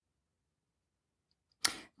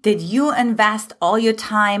Did you invest all your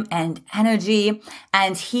time and energy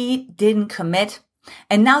and he didn't commit?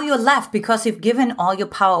 And now you're left because you've given all your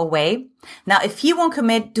power away. Now, if he won't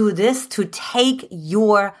commit, do this to take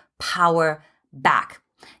your power back.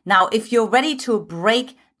 Now, if you're ready to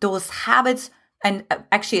break those habits and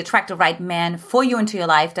actually attract the right man for you into your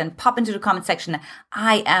life, then pop into the comment section.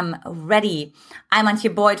 I am ready. I'm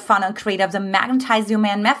Antje Boyd, founder and creator of the Magnetize Your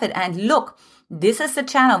Man Method. And look, this is the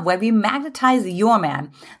channel where we magnetize your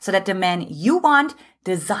man so that the man you want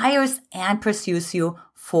desires and pursues you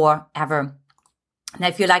forever. Now,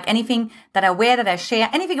 if you like anything that I wear, that I share,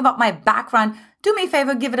 anything about my background, do me a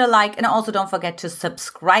favor, give it a like. And also don't forget to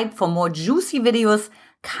subscribe for more juicy videos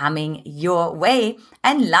coming your way.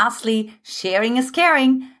 And lastly, sharing is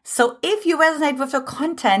caring. So if you resonate with the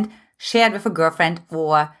content, share it with a girlfriend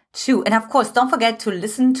or two. And of course, don't forget to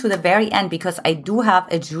listen to the very end because I do have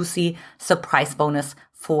a juicy surprise bonus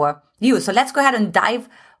for you. So let's go ahead and dive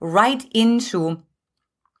right into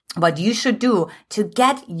what you should do to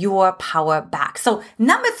get your power back. So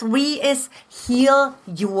number 3 is heal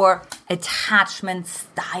your attachment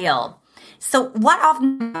style. So what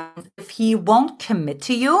often happens if he won't commit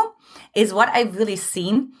to you is what I've really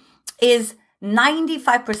seen is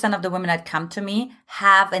 95% of the women that come to me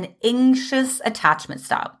have an anxious attachment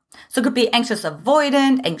style. So it could be anxious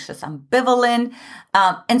avoidant, anxious ambivalent,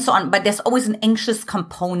 and so on. But there's always an anxious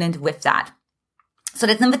component with that. So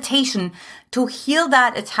that's an invitation to heal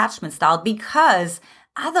that attachment style because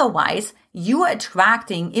otherwise you are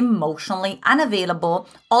attracting emotionally unavailable,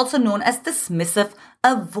 also known as dismissive,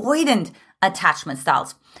 avoidant attachment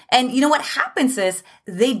styles. And you know what happens is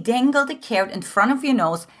they dangle the carrot in front of your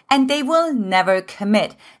nose and they will never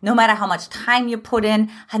commit. No matter how much time you put in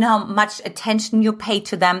and how much attention you pay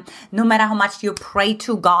to them, no matter how much you pray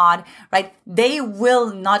to God, right? They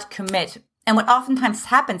will not commit. And what oftentimes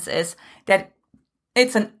happens is that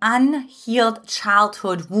it's an unhealed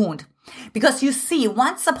childhood wound. Because you see,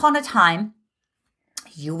 once upon a time,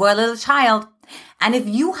 you were a little child. And if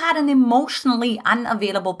you had an emotionally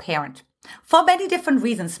unavailable parent, for many different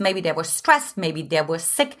reasons, maybe they were stressed, maybe they were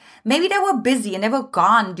sick, maybe they were busy and they were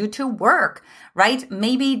gone due to work, right?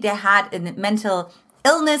 Maybe they had a mental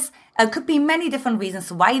illness. It could be many different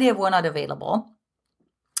reasons why they were not available.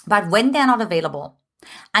 But when they're not available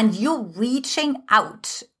and you're reaching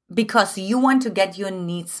out because you want to get your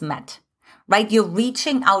needs met, right? You're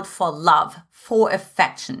reaching out for love, for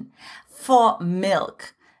affection, for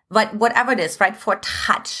milk, but whatever it is, right? For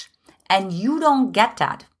touch. And you don't get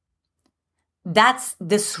that. That's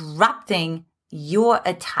disrupting your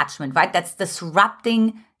attachment, right? That's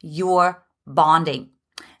disrupting your bonding.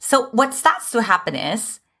 So what starts to happen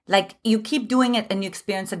is like you keep doing it and you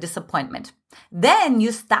experience a disappointment. Then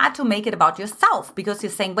you start to make it about yourself because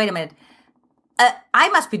you're saying, wait a minute, I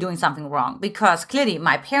must be doing something wrong because clearly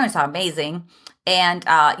my parents are amazing. And,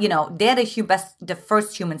 they're the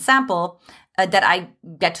first human sample that I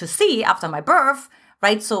get to see after my birth,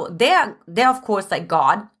 right? So they're of course like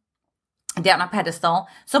God. They're on a pedestal.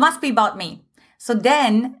 So it must be about me. So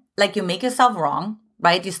then like you make yourself wrong,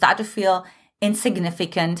 right? You start to feel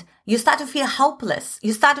insignificant. You start to feel helpless.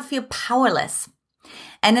 You start to feel powerless.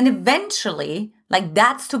 And then eventually, like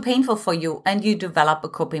that's too painful for you and you develop a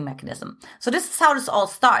coping mechanism. So this is how this all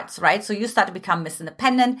starts, right? So you start to become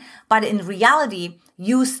misindependent, but in reality,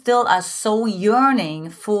 you still are so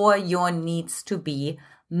yearning for your needs to be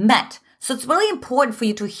met. So it's really important for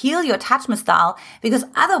you to heal your attachment style because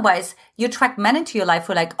otherwise you attract men into your life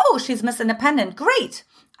who are like, oh, she's misindependent. Great.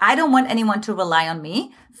 I don't want anyone to rely on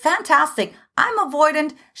me. Fantastic. I'm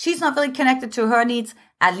avoidant. She's not really connected to her needs,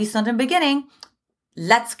 at least not in the beginning.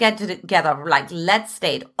 Let's get together, like let's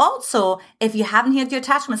date. Also, if you haven't healed your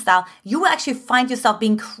attachment style, you will actually find yourself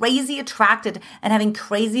being crazy attracted and having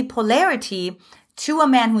crazy polarity to a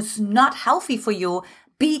man who's not healthy for you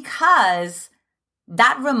because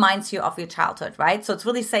that reminds you of your childhood, right? So it's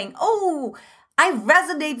really saying, oh, I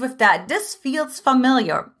resonate with that. This feels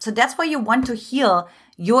familiar. So that's why you want to heal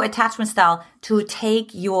your attachment style to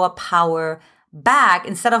take your power back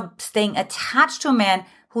instead of staying attached to a man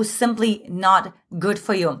who's simply not good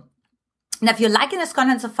for you. Now, if you're liking this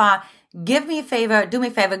content so far, do me a favor,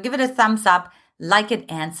 give it a thumbs up, like it,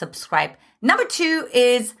 and subscribe. Number 2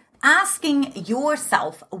 is asking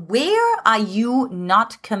yourself, where are you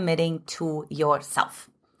not committing to yourself?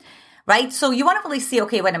 Right? So you want to really see,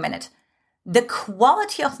 okay, wait a minute. The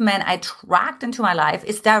quality of men I attract into my life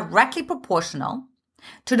is directly proportional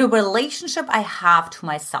to the relationship I have to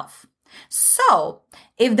myself. So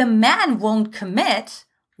if the man won't commit,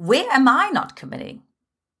 where am I not committing?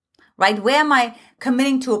 Right? Where am I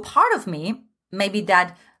committing to a part of me, maybe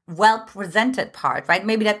that well-presented part, right?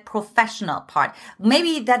 Maybe that professional part,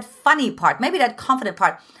 maybe that funny part, maybe that confident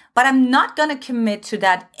part, but I'm not going to commit to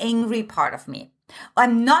that angry part of me.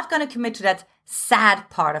 I'm not going to commit to that sad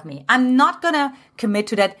part of me. I'm not going to commit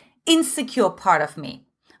to that insecure part of me,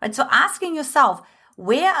 right? So asking yourself,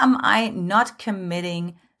 where am I not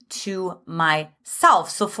committing to myself?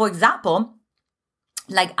 So for example,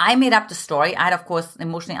 like I made up the story. I had, of course,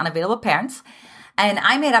 emotionally unavailable parents. And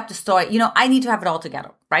I made up the story, I need to have it all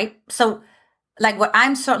together, right? So like what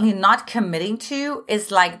I'm certainly not committing to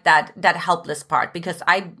is like that helpless part, because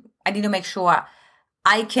I need to make sure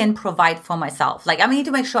I can provide for myself. Like I need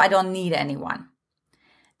to make sure I don't need anyone.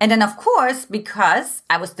 And then of course, because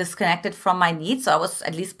I was disconnected from my needs, so I was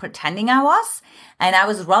at least pretending I was, and I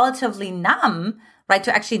was relatively numb, right,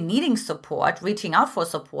 to actually needing support, reaching out for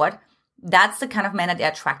support, that's the kind of man that I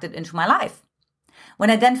attracted into my life. When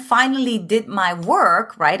I then finally did my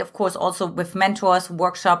work, right, of course, also with mentors,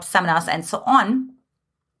 workshops, seminars, and so on,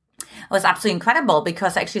 it was absolutely incredible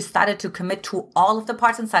because I actually started to commit to all of the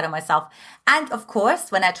parts inside of myself. And of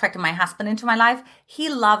course, when I attracted my husband into my life, he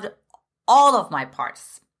loved all of my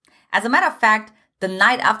parts. As a matter of fact, the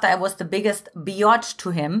night after I was the biggest biatch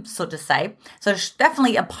to him, so to say, so there's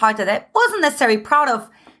definitely a part that I wasn't necessarily proud of,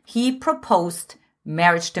 he proposed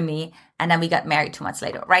marriage to me, and then we got married 2 months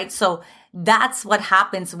later, right? So that's what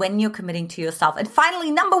happens when you're committing to yourself. And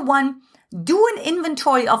finally, number 1, do an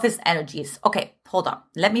inventory of his energies. Okay, hold on.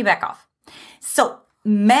 Let me back off. So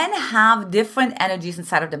men have different energies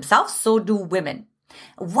inside of themselves. So do women.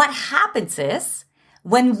 What happens is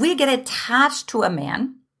when we get attached to a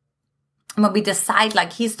man, when we decide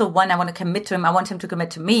like he's the one, I want to commit to him, I want him to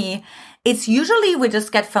commit to me, it's usually we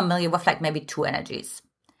just get familiar with like maybe 2 energies.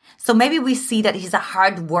 So maybe we see that he's a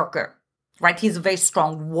hard worker, right? He's a very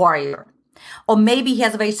strong warrior. Or maybe he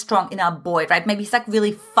has a very strong inner boy, right? Maybe he's like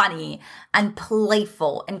really funny and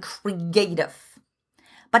playful and creative.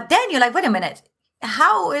 But then you're like, wait a minute,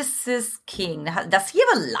 how is this king? Does he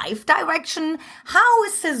have a life direction? How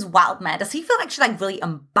is his wild man? Does he feel actually like really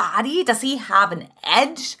embodied? Does he have an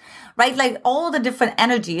edge, right? Like all the different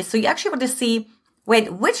energies. So you actually want to see,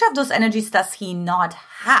 wait, which of those energies does he not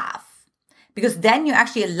have? Because then you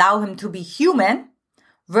actually allow him to be human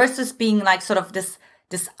versus being like sort of this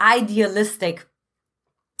idealistic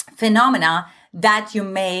phenomena that you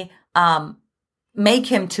may make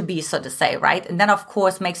him to be, so to say, right? And then, of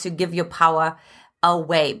course, makes you give your power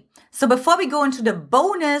away. So before we go into the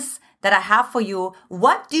bonus that I have for you,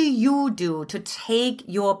 what do you do to take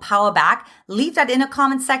your power back? Leave that in the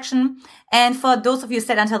comment section. And for those of you who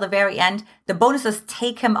stayed until the very end, the bonus is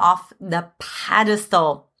take him off the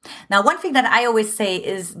pedestal. Now, one thing that I always say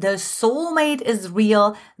is the soulmate is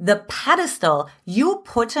real. The pedestal you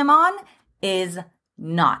put him on is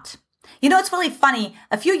not. It's really funny.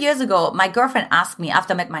 A few years ago, my girlfriend asked me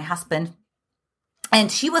after I met my husband,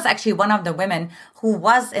 and she was actually one of the women who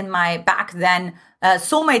was in my back then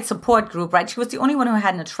soulmate support group, right? She was the only one who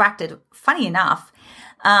hadn't attracted, funny enough.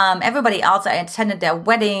 Everybody else, I attended their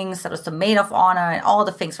weddings. That was the maid of honor and all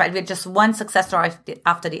the things, right? We had just one success story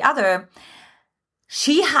after the other.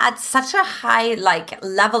 She had such a high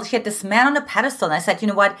level. She had this man on a pedestal. And I said, you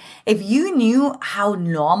know what? If you knew how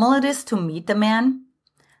normal it is to meet the man,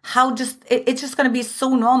 it's just going to be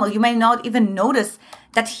so normal. You may not even notice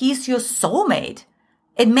that he's your soulmate.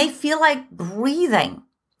 It may feel like breathing.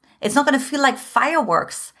 It's not going to feel like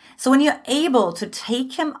fireworks. So when you're able to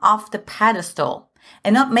take him off the pedestal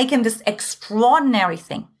and not make him this extraordinary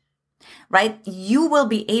thing, right? You will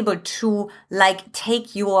be able to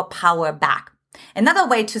take your power back. Another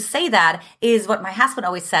way to say that is what my husband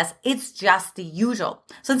always says, it's just the usual.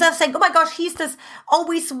 So instead of saying, oh my gosh, he's this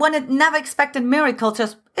always wanted, never expected miracle,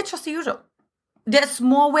 it's just the usual. There's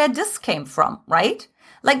more where this came from, right?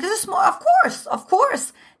 This is more, of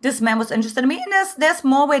course, this man was interested in me, and there's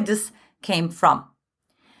more where this came from.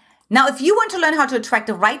 Now, if you want to learn how to attract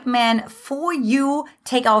the right man for you,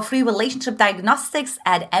 take our free relationship diagnostics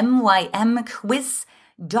at mymquiz.com.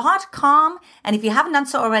 And if you haven't done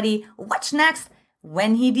so already, what's next?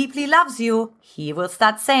 When he deeply loves you, he will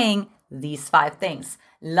start saying these 5 things.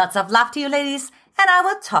 Lots of love to you, ladies, and I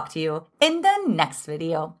will talk to you in the next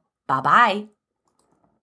video. Bye-bye.